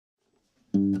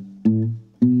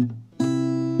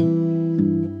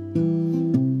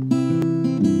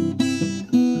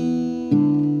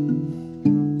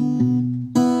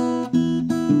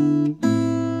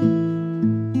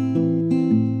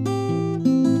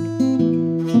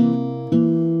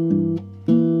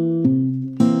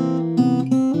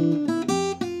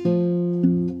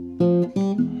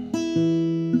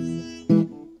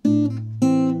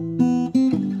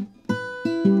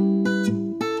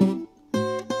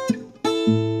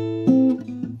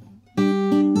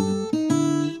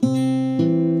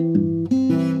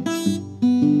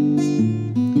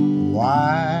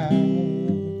Why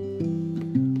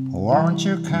won't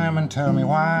you come and tell me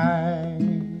why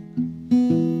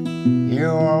you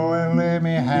always leave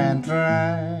me hand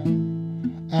dry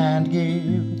and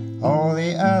give all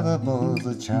the other boys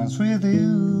a chance with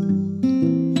you?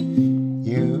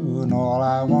 You know all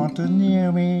I want to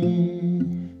near me.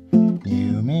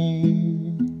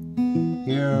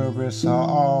 You'll be so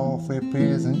awfully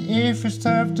pleasant if you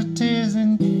stop to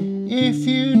teasing. If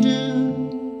you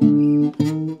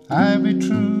do, I'll be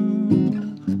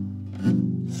true,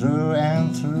 through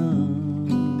and through.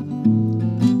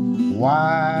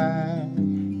 Why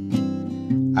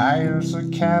are you so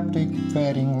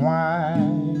captivating? Why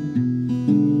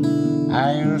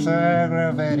are you so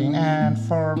aggravating? And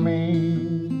for me,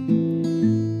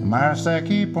 must I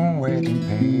keep on waiting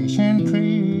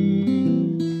patiently?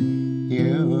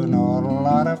 You know a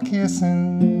lot of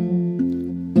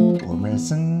kissing we're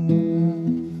missing.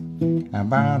 I'm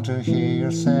bound to hear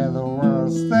you say the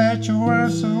words that you were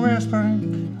so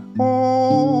whispering.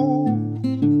 Oh,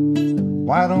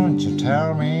 why don't you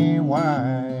tell me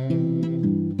why?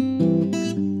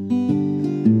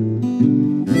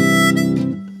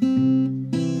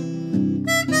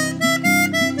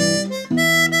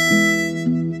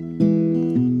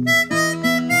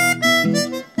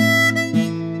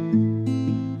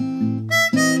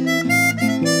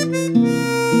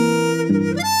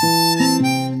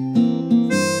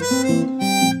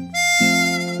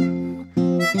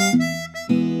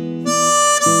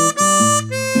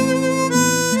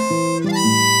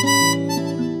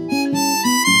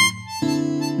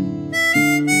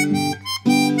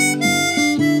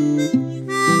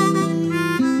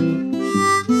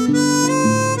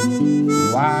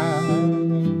 Why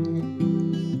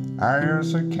are you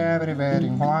so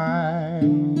captivating? Why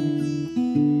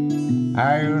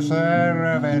are you so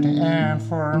aggravating? And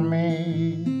for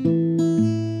me,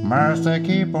 must I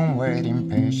keep on waiting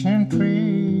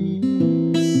patiently?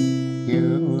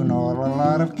 You know a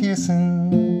lot of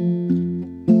kissing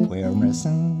we're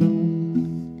missing,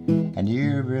 and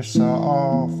you'll be so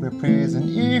awfully pleasing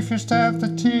if you stop the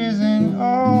teasing.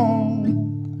 Oh,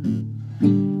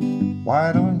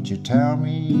 why don't you tell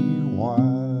me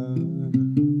why?